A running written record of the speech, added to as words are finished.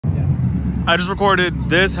I just recorded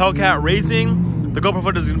this Hellcat racing. The GoPro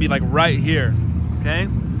footage is gonna be like right here, okay?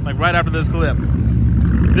 Like right after this clip.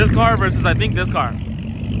 This car versus I think this car.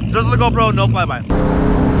 Just the GoPro, no flyby.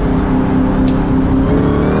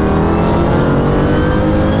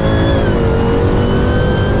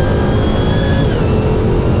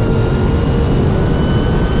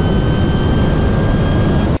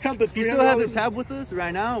 He still has a tab with us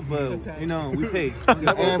right now, but you know, we paid.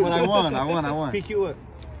 Yeah, but I won. Pick you up.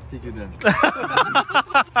 Pick you then. For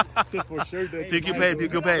sure,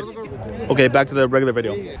 PQ paid. Okay, back to the regular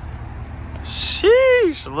video.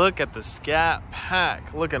 Sheesh, look at the Scat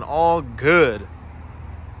Pack. Looking all good.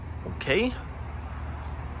 Okay.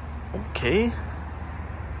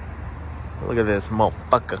 Look at this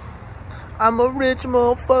motherfucker. I'm a rich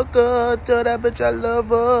motherfucker. Tell that bitch I love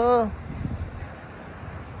her.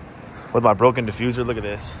 With my broken diffuser, look at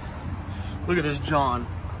this. Look at this John.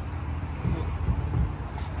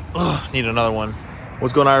 Ugh, need another one.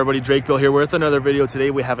 What's going on, everybody? Drake Bill here with another video.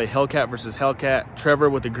 Today we have a Hellcat versus Hellcat. Trevor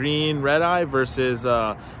with the green red eye versus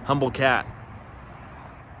Humble Cat.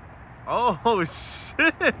 Oh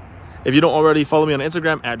shit! If you don't already follow me on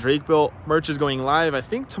Instagram at Drake Bill, merch is going live. I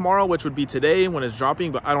think tomorrow, which would be today when it's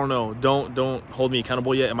dropping, but I don't know. Don't hold me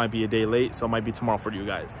accountable yet. It might be a day late, so it might be tomorrow for you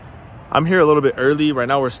guys. I'm here a little bit early. Right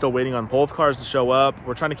now, we're still waiting on both cars to show up.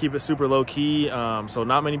 We're trying to keep it super low key, so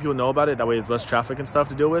not many people know about it. That way, it's less traffic and stuff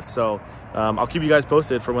to deal with. So I'll keep you guys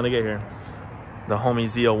posted for when they get here. The homie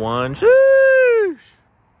Z01.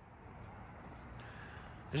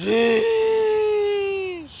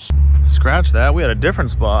 Sheesh. Scratch that. We had a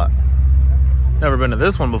different spot. Never been to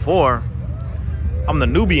this one before. I'm the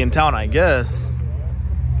newbie in town, I guess.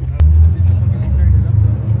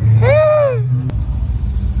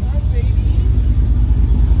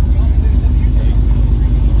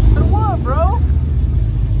 Bro,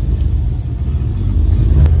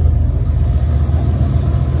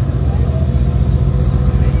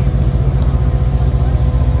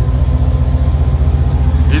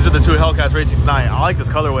 these are the two Hellcats racing tonight. I like this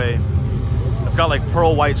colorway. It's got like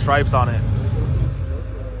pearl white stripes on it.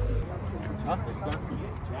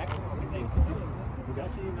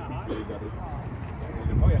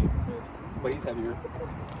 But he's heavier.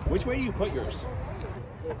 Which way do you put yours?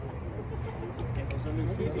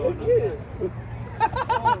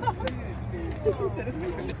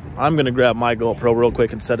 I'm gonna grab my GoPro real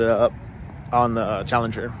quick and set it up on the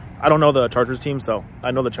Challenger. I don't know the Chargers team, so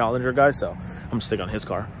I know the Challenger guy, so I'm gonna stick on his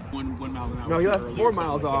car. 1 mile an hour. No, he left 4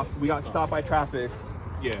 miles off. We got stopped by traffic.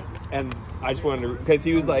 Yeah. And I just wanted to, because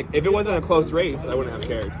he was like, if it wasn't a close race, I wouldn't have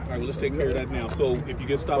cared. All right, well, let's take care of that now. So if you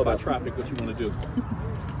get stopped by traffic, what you want to do?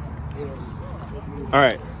 All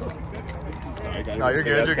right. No, you're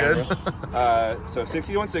good. You're good. So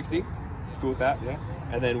 60 to 160. Cool with that? Yeah.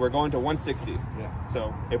 And then we're going to 160. Yeah.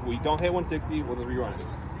 So if we don't hit 160, we'll just rerun it.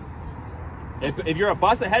 If you're a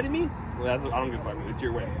bus ahead of me, well, I don't give a fuck. It's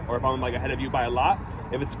your way. Or if I'm like ahead of you by a lot,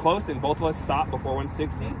 if it's close and both of us stop before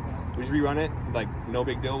 160, we just rerun it. Like no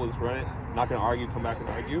big deal. We'll just run it. Not gonna argue. Come back and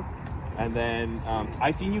argue. And then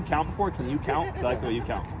I seen you count before. Can you count? So I like the way you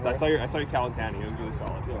count. So I saw your count and it was really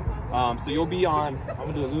solid. Yeah. So you'll be on. I'm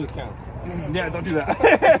gonna do a Louis count. Yeah, don't do that.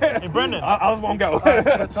 Hey, Brendan, I just won't go.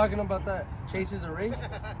 We're talking about that. Chase is a race?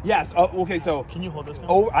 Yes. Oh, okay, so. Can you hold this?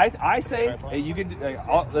 Oh, I say, you can,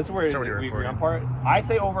 that's where we agree on part. I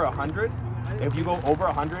say over 100. If you go over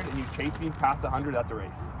 100 and you chase me past 100, that's a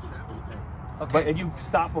race. Okay. But if you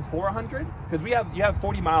stop before 100, because you have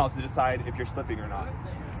 40 miles to decide if you're slipping or not.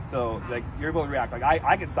 So, like, you're able to react. Like,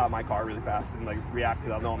 I can stop my car really fast and, like, react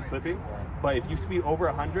because I know I'm slipping. But if you speed over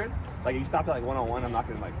 100, like, if you stop at, like, 101, I'm not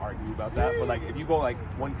going to, like, argue about that. But, like, if you go, like,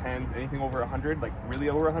 110, anything over 100, like, really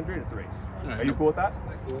over 100, it's a race. Are you cool with that?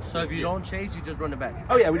 So if you don't chase, you just run it back?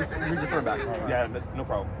 Oh, yeah, we just run it back. Yeah, no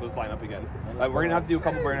problem. We'll just line up again. We're going to have to do a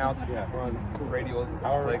couple burnouts. Yeah. Run radials.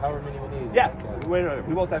 However many we need. Yeah. We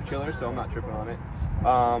both have chillers, so I'm not tripping on it.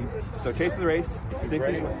 So chase the race.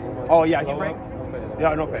 60. Oh, yeah, he break.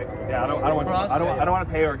 Yeah, no pay. Yeah, I don't want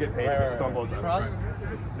to pay or get paid if someone blows up. Cross?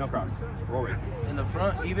 No cross. Roll racing. In the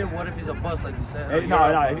front, even what if he's a bus, like you said?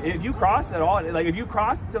 No. If you cross at all, like if you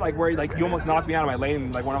cross to like where like you almost knocked me out of my lane,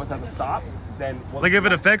 and like one of us has to stop, then like if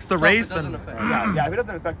it affects the race, then yeah, if it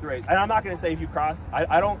doesn't affect the race, and I'm not gonna say if you cross.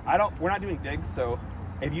 I don't. We're not doing digs, so.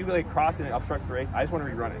 If you like cross and it obstructs the race, I just want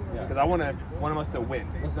to rerun it because I want one of us to win.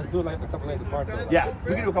 Let's do it like a couple lanes apart. Yeah,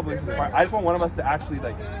 we can do a couple lanes apart. I just want one of us to actually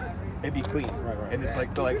like it be clean. Right. And it's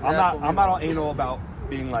like so like I'm not all anal about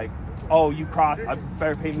being like oh, you crossed, I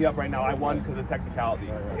better pay me up right now. I won because of technicality.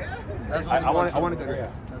 That's what I want a good race.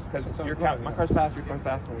 Because my car's fast, your car's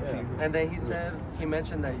fast. And then he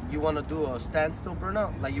mentioned that you want to do a standstill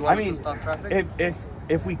burnout, like you want to stop traffic.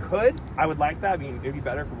 If we could, I would like that. I mean, it'd be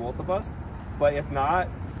better for both of us. But if not,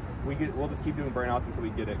 we'll just keep doing burnouts until we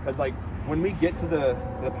get it. Because like when we get to the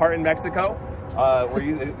part in Mexico where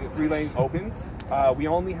the 3-lane opens, we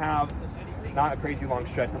only have not a crazy long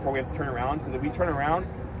stretch before we have to turn around. Because if we turn around,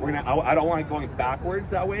 I don't want it going backwards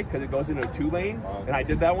that way because it goes into a 2-lane, and I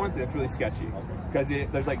did that once and it's really sketchy because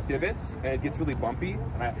there's like divots and it gets really bumpy.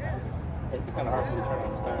 And It's kind of hard for you to turn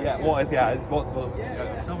on this time. yeah, well,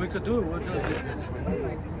 it's So we could do it. We'll just.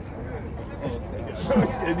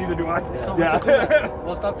 and neither do I. So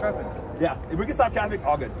we'll stop traffic. Yeah, if we can stop traffic,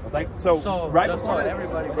 all good. Like so right just before so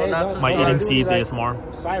everybody, bro, not to My start- eating seeds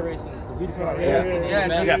ASMR. Side racing. We just want to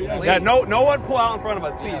Yeah, no one pull out in front of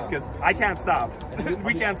us, please, because I can't stop.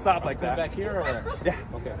 We can't stop like that. back here or where? Yeah.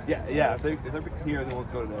 Okay. Yeah. If they're here, then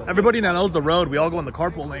let's go to the. Everybody that knows the road, we all go in the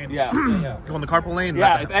carpool lane. Yeah. Go in the carpool lane.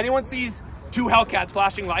 Yeah. If anyone sees 2 Hellcats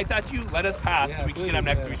flashing lights at you, let us pass so we can get up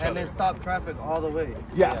next to each And other. then stop traffic all the way.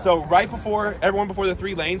 Yeah. So right before before the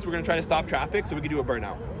 3 lanes, we're gonna try to stop traffic so we can do a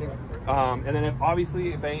burnout. And then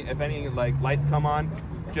if any like lights come on,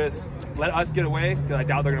 just let us get away because I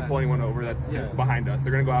doubt they're gonna pull anyone over that's behind us.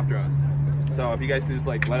 They're gonna go after us. So if you guys could just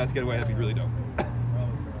like let us get away, that'd be really dope.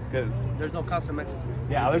 Because there's no cops in Mexico.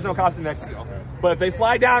 Yeah, there's no cops in Mexico. But if they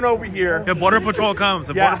fly down over here, if Border Patrol comes,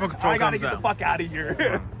 I gotta get the fuck out of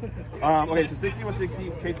here. Okay, so 60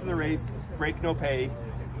 160 chases the race, break no pay.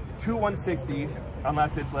 2 160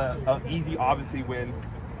 unless it's a easy obviously win.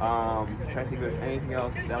 Trying to think of anything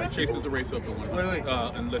else. Chases the race up to 100.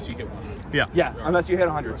 Unless you hit 100. Yeah, unless you hit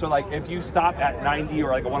 100. So like if you stop at 90 or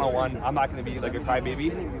like a 101, I'm not gonna be like a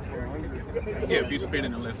crybaby. Yeah, if you spin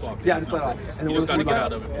and let off. Yeah, just let off. And you just gotta get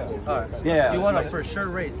out of it. Yeah. You want a for sure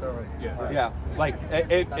race, all right? Yeah. Like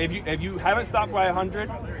if you haven't stopped by 100,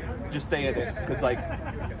 just stay in it because like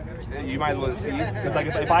you might as well see. Because like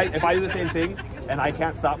if I do the same thing and I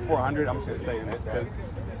can't stop for 100, I'm just gonna stay in it because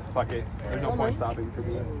fuck it. There's no point stopping for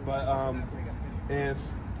me. But if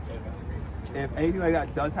anything like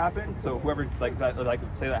that does happen, so whoever like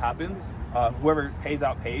say that happens, whoever pays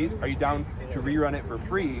out pays. Are you down to rerun it for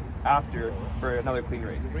free after for another clean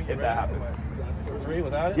race if that happens? For free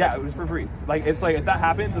without it? Yeah, it was for free. Like it's like if that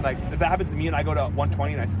happens and like if that happens to me and I go to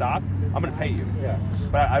 120 and I stop, I'm gonna pay you. Yeah.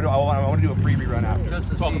 But I want to do a free rerun after. Just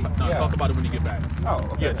to Talk about it when you get back. Oh,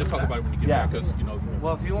 okay. Yeah, just talk about it when you get back because you know.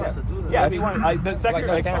 Well, if he wants to do that. Yeah, if you want, the second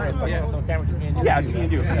Like no cameras, like no camera, just me and you. Yeah, just me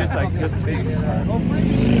and you. Just like just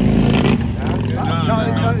No,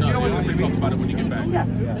 you talk about it when you get back.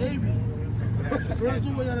 That's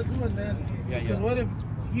what we gotta do, man. Because what if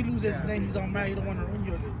he loses and then he's on mad, he don't want to ruin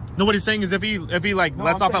your day. No, what he's saying is if he like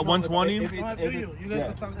lets off at 120. You guys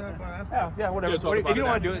can talk that about after. Yeah, whatever. Yeah, If you don't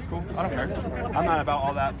want to do it, it's cool. I don't care. I'm not about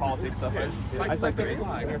all that politics stuff. I just like the race.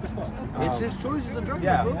 It's his choice as a driver.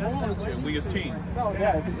 Yeah. We as team. No,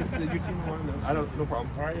 yeah. If your team wants it, I don't. No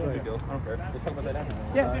problem. All right, no big deal. I don't care. We'll talk about that after.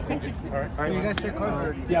 Yeah. Cool. All right. You guys check cars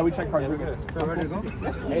already. Yeah, we check cars. We're good. So ready to go?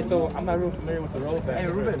 Hey, so I'm not real familiar with the road. Hey,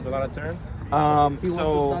 Ruben. There's a lot of turns.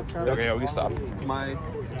 So okay, we stop. My.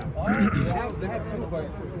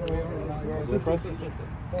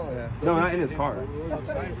 No, not in his car.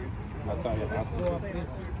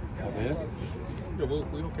 Yeah,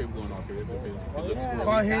 we're okay with going off here. It's okay. It looks squirrely.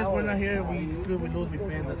 Call his, we're not here, we lose, we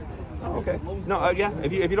paying us. Okay. No, yeah.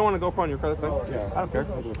 If you don't want to go on your car, that's fine. Yeah. I don't care.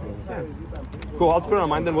 Yeah. Cool. I'll just put it on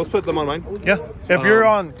mine. Then we'll split them on mine. Yeah. If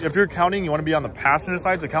you're counting, you want to be on the passenger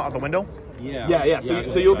side to count out the window. Yeah.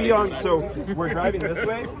 So you'll be on. So we're driving this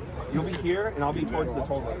way. You'll be here, and I'll be towards the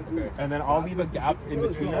toll line. And then I'll leave a gap in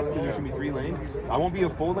between us because there should be 3 lanes. I won't be a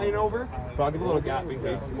full lane over, but I'll give a little gap in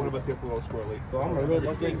case one of us gets a little squirrely. So I'm gonna roll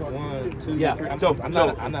the 6, 1, 2. Yeah. I'm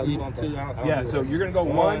not leaving on 2. Yeah. So you're gonna go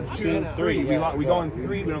 1, 2, 3. We go on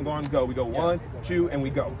 3. We don't go on go. We go 1, 2, and we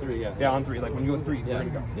go 3. Yeah, on 3. Like when you go 3, we're gonna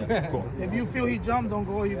go. Yeah. Cool. If you feel he jumped, don't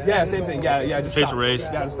go. Yeah, same thing. Yeah. Just Chase stop. a race.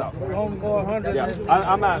 Yeah, just stop. Don't go 100. Yeah,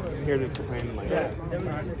 I'm not here to complain like that.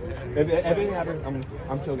 If anything happens,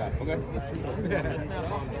 I'm chill guy. Okay.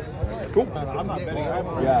 Cool. I'm not betting.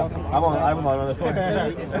 Yeah, I'm on this one.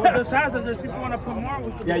 Well, this has it, there's people want to put more.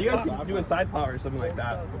 We can Yeah, you guys could do a side power or something like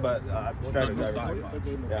that, but driver.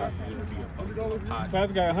 Yeah.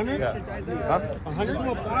 Fast guy 100? Yeah. Huh? 100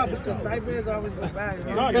 go pop because sideways always go back.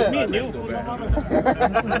 No, just me and you.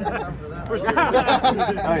 For sure. Oh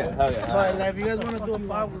yeah. But like, if you guys want to do a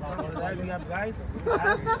pod with that, you have guys.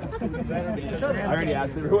 I already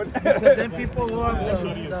asked everyone. Because then people go on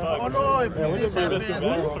oh no, if this happens, if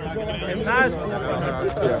not, it's cool.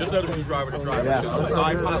 Just let the driver to drive. Yeah.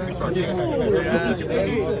 Side pod, we start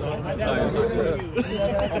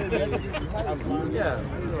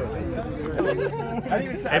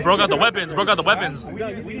Hey, broke out the weapons. Broke out the weapons.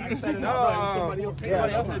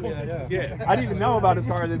 Yeah. I didn't even know about his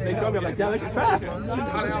car. They showed me. I'm like, yeah, this is fast. How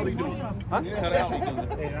the hell he doing? Huh? How the hell he doing?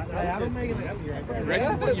 I don't make it.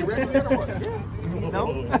 You ready or what?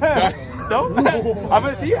 No. No. I'm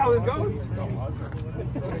gonna see how this goes.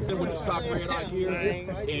 With the stock ran out here,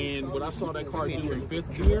 and what I saw that car do in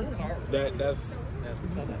 5th gear, that's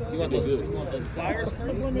good.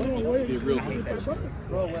 Did real good.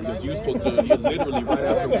 Because you're supposed to, you literally right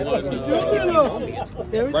after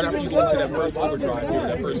right after you go into that first overdrive here,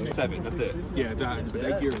 that first 7. That's it. yeah,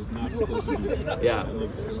 that gear was not supposed to be. Yeah.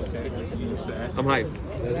 I'm hyped.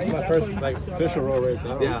 It's my first like official road race.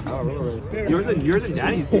 Yeah. Yours and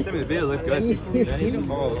Danny's. You sent me the video. Look good. Danny's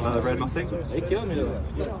the red Mustang. They killed me though.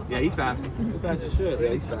 Yeah, he's fast. He's fast as shit. Yeah,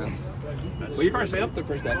 he's fast. Well, your car stayed up the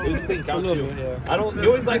first time. It was clean count little too. bit, yeah. I don't. He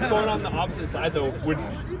always likes going on the opposite side though. When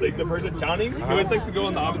like the person counting, he always likes to go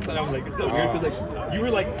on the opposite side. I was like, it's so weird because like you were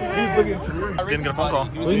like he was looking through. Didn't get a phone call.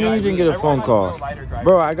 What do you mean you didn't get a phone call?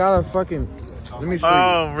 Bro, I got a fucking... Let me show you.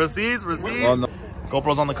 Oh, receipts. Oh, no.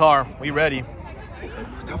 GoPro's on the car. We ready.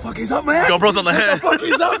 What the fuck is up, man? GoPro's on the head. What the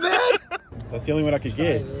fuck is up, man? That's the only one I could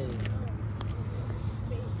get.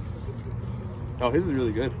 Oh, his is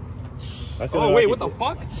really good. That's the Oh only wait, one what I the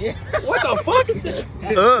fuck? What the fuck?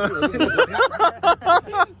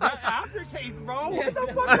 That aftertaste, bro. What the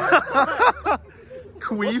fuck?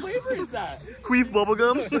 Queef. What flavor is that? Queef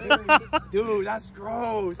bubblegum. Dude, that's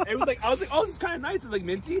gross. It was like I was like, oh, this is kind of nice. It was like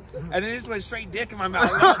minty, and then it just went straight dick in my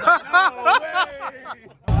mouth. And I was like, no way.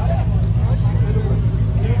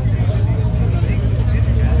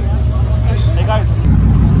 Hey guys,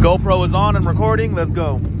 GoPro is on and recording. Let's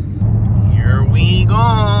go. Here we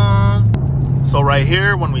go. So right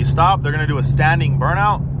here, when we stop, they're gonna do a standing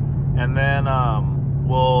burnout, and then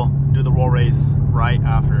we'll do the roll race right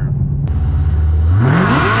after.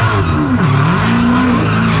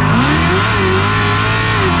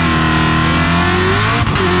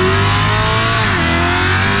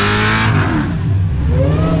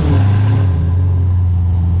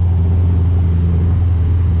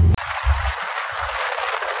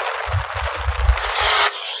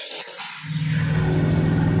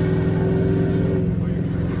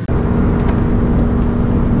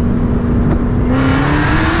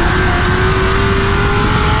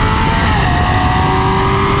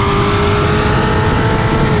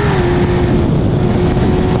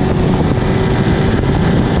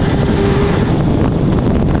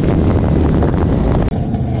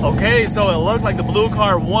 Okay, so it looked like the blue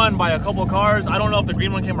car won by a couple cars. I don't know if the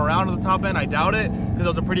green one came around to the top end. I doubt it, because there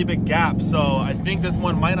was a pretty big gap. So I think this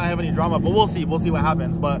one might not have any drama, but we'll see. We'll see what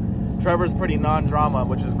happens. But Trevor's pretty non-drama,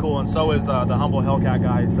 which is cool, and so is the humble Hellcat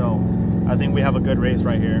guy. So I think we have a good race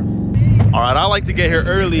right here. All right, I like to get here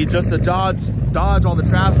early just to dodge all the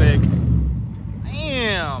traffic.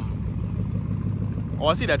 Damn. Oh,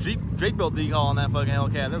 I see that Drake built decal on that fucking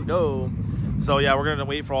Hellcat. Let's go. So yeah, we're gonna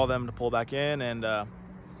wait for all of them to pull back in and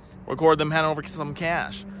record them handing over some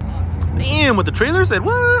cash. Damn, with the trailer said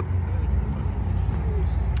what?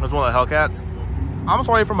 That's one of the Hellcats. I'm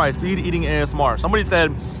sorry for my seed eating ASMR. Somebody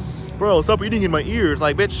said, bro, stop eating in my ears.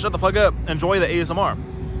 Like, bitch, shut the fuck up. Enjoy the ASMR.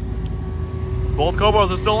 Both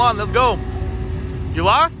GoPros are still on. Let's go. You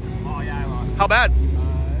lost? Oh yeah, I lost. How bad?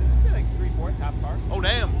 Like 3/4 half car. Oh,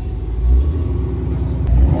 damn.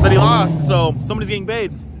 Said he lost, so somebody's getting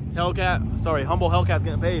paid. Hellcat, sorry, humble Hellcat's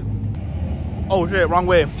getting paid. Oh shit, wrong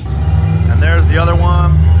way. And there's the other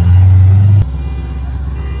one.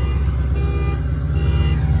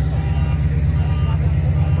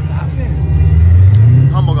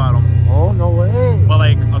 Humble got him. Oh, no way. But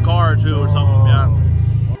like a car or two or something, yeah.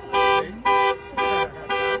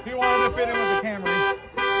 He wanted to fit in with the Camry.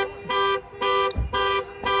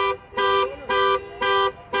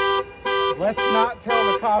 Let's not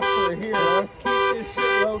tell the cops we're here. Let's keep this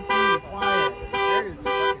shit low key quiet. There is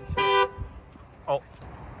fucking shit. Oh.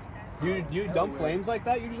 Do you dump flames like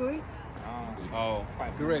that usually? Oh.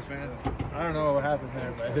 Good race, man. I don't know what happened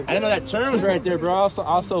there, but I didn't know that turn was right there, bro. I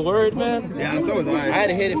was so worried, man. Yeah, so was I had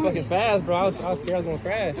to hit it fucking fast, bro. I was scared I was gonna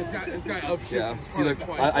crash. This guy up shit. Yeah. See, look,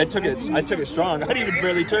 I took it strong. I didn't even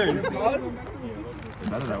barely turn.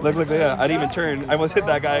 Look, yeah. I didn't even turn. I almost hit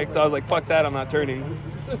that guy because I was like, fuck that, I'm not turning.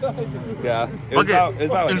 Yeah. It was Okay, about, it was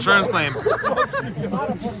about insurance claim.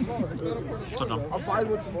 I'll buy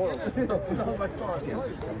one tomorrow.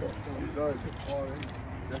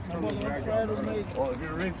 Oh, if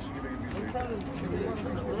you're rich,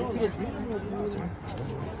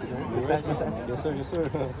 Yes, sir.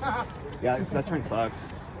 Yeah, that turn sucked.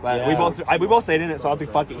 But we both stayed in it, so I was like,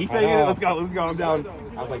 fuck it. He stayed in it, let's go, I'm down.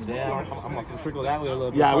 I was like, damn, I'm gonna trickle that way a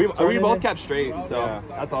little bit. Yeah, we both kept straight, so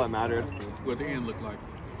that's all that mattered. What the end look like?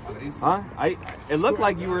 Huh? It looked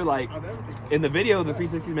like you were like in the video. The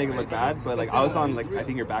 360 make it look bad, but like I was on like I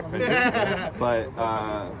think your back fender. But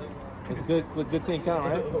it's a good thing count,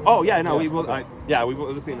 right? oh yeah, no, we both we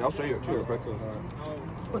both clean. I'll show you too real quick.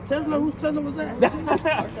 But Tesla, whose Tesla was that?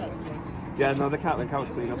 Yeah, no, the count was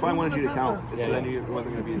clean. That's why I wanted you to count. So then it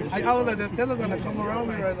wasn't gonna be an issue. I was like, the Tesla's gonna come around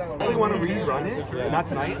me right now. I really want to rerun it, not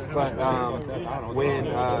tonight, but when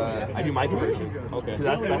I do my conversion. Okay.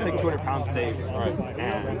 That's like 200 pounds saved. Alright.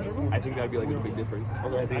 And I think that'd be like a big difference.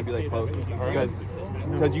 Okay. I think it'd be like close.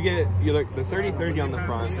 Because you like the 30-30 on the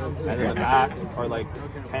front, and then the backs are like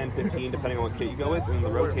 10-15 depending on what kit you go with, and the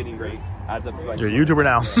rotating rate adds up to like. You're a YouTuber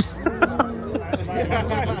now.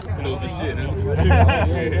 Knows the shit, huh?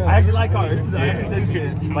 I actually like cars.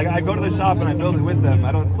 Like I go to the shop and I build it with them.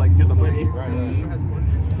 I don't just like give them money.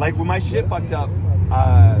 Like when my shit fucked up,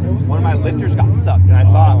 one of my lifters got stuck, and I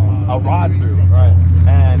thought a rod through. Right.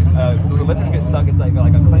 And when the lifters get stuck, it's like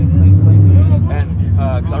a clink. And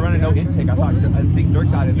because I run a no intake, I think Dirk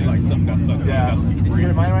got in there. Like something got sucked. Yeah. You're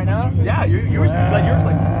in mine right now? Yeah, you were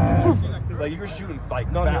like you were shooting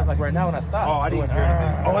like No, fast. like right now when I stopped. Oh, I didn't hear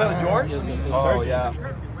anything. Oh, that was yours? Oh, yeah.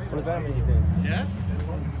 What does that mean, you think? Yeah?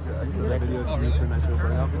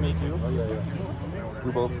 Me too. Oh, yeah.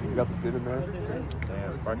 We both got the spin in there.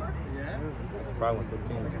 Damn, sparking. Probably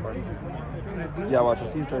 15 sparking. Yeah, watch. I'll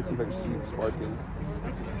try to see if I can shoot sparking.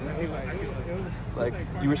 Like,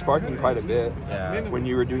 you were sparking quite a bit when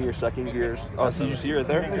you were doing your second gears. Oh, so you see right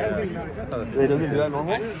there? Yeah. It doesn't do that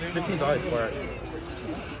normal? 15's always spark.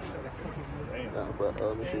 Yeah, but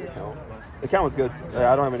let me see the count. The count was good.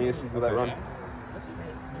 I don't have any issues with that run.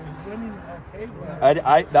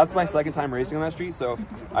 That's my second time racing on that street, so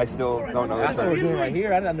I still don't know. That's what we're doing right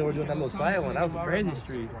here. I didn't know we were doing that little side one. That was a crazy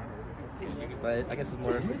street. But I guess it's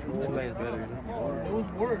more 2 lanes better. You know? It was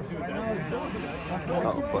worse.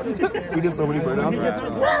 Oh, fuck. We did so many burnouts.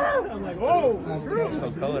 I'm like, whoa.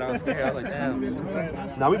 So cold, I was scared. I was like, damn.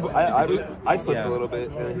 Now I slipped a little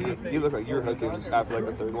bit, and he looked like you were hooking after like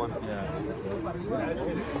the third one. Yeah. I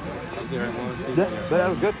was there in 1 or 2. Yeah, that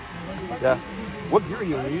was good. Yeah. What gear Were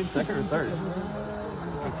you in second or third?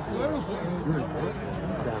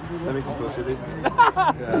 Damn, that makes me feel shitty.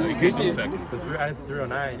 Because I had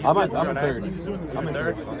 309. I'm at third. I'm in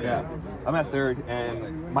third? Yeah. I'm at third,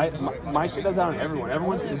 and my shit does that on everyone.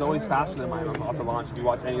 Everyone is always faster than mine off the launch if you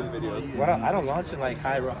watch any of the videos. Well, I don't launch in like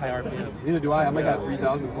high RPM. Neither do I. I'm like at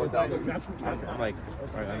 3,000, 4,000. I'm like,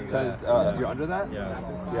 Because you're under that? Yeah.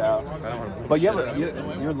 Yeah. But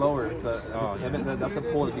you're lower. So Oh, yeah. that's a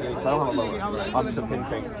pull at the beginning. So I don't have a lower. I'm just a pin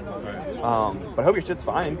crank. But I hope your shit's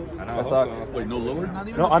fine. That sucks. Wait, no lower?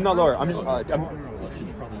 No, I'm not lower. I'm just.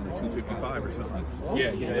 She's probably like 255 or something.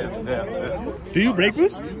 Yeah. Do you brake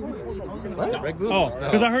boost? Brake boost? Oh,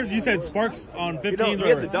 because I heard you said sparks on 15s. He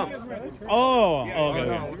has a dump. Oh, okay.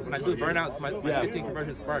 When I do burnouts, my 15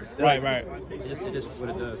 conversion sparks. Right. It just what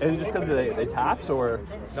it does. Is it just because they taps or?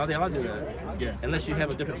 No, they all do that. Yeah. Unless you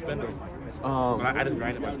have a different spindle. But I just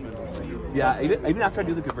grind it by spindle. So. Yeah, even after I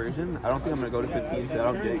do the conversion, I don't think I'm gonna go to 15, so I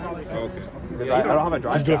don't dig. Okay. Because I don't have a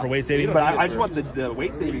drive. Just do it for weight savings. But I just want the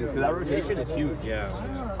weight savings because that rotation is huge. Yeah.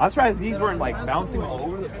 I'm surprised these weren't like bouncing all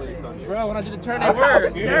over the place. Bro, when I did the turn, they were.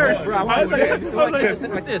 Yeah. Bro, I was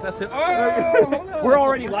like this. I said, oh, we're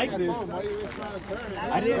already like this.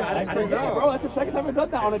 I didn't know. Bro, that's the second time I've done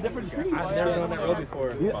that on a different street. I've never done that road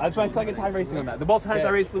before. Yeah, that's my second time racing on that. The both times I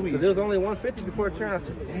raced Louis. There was only 150 before a turn. I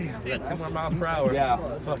said, damn, they got 10 more miles per hour. Yeah.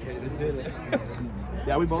 Fuck it, let's do it.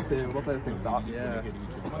 Yeah, we both did. We both had the same stop. Yeah.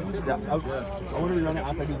 I want to rerun it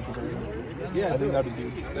after I do the conversion. Yeah, I think that'd be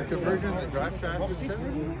good. The conversion, the drive shaft. Did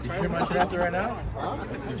you hear my surge right now?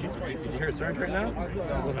 Did you hear it surge right now?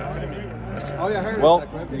 Oh, yeah, I heard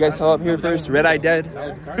Well, you guys saw up here first. Red Eye Dead.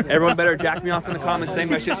 Everyone better jack me off in the comments saying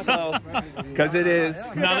my shit's slow, because it is.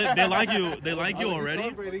 Now they like you. They like you already.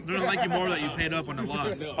 They're gonna like you more that you paid up on the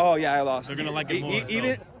loss. Oh yeah, I lost. They're gonna like it more.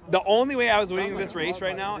 Even the only way I was winning this race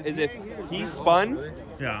right now is if he spun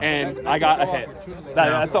and I got a hit.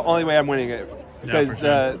 That's the only way I'm winning it. Because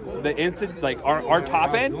the instant, like our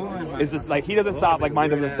top end is just like he doesn't stop, like mine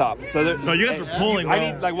doesn't stop. So no, you guys are pulling.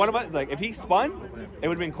 I need like one of us. Like if he spun, it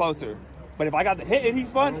would have been closer. But if I got the hit and he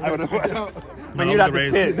spun, I would have. But that you'd was a have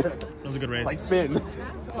good to race. spin. That was a good race. Like spin.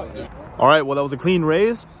 All right, well, that was a clean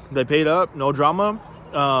race. They paid up, no drama.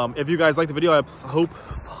 If you guys liked the video, I hope,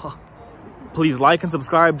 please like and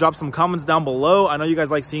subscribe. Drop some comments down below. I know you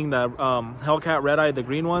guys like seeing the Hellcat Red Eye, the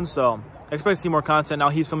green one, so expect to see more content. Now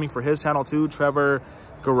he's filming for his channel too, Trevor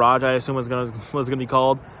Garage, I assume was gonna be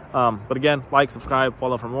called. But again, like, subscribe,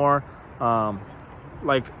 follow for more.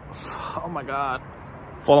 Like, oh my God.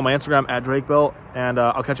 Follow my Instagram at DrakeBuilt, and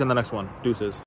I'll catch you on the next one. Deuces.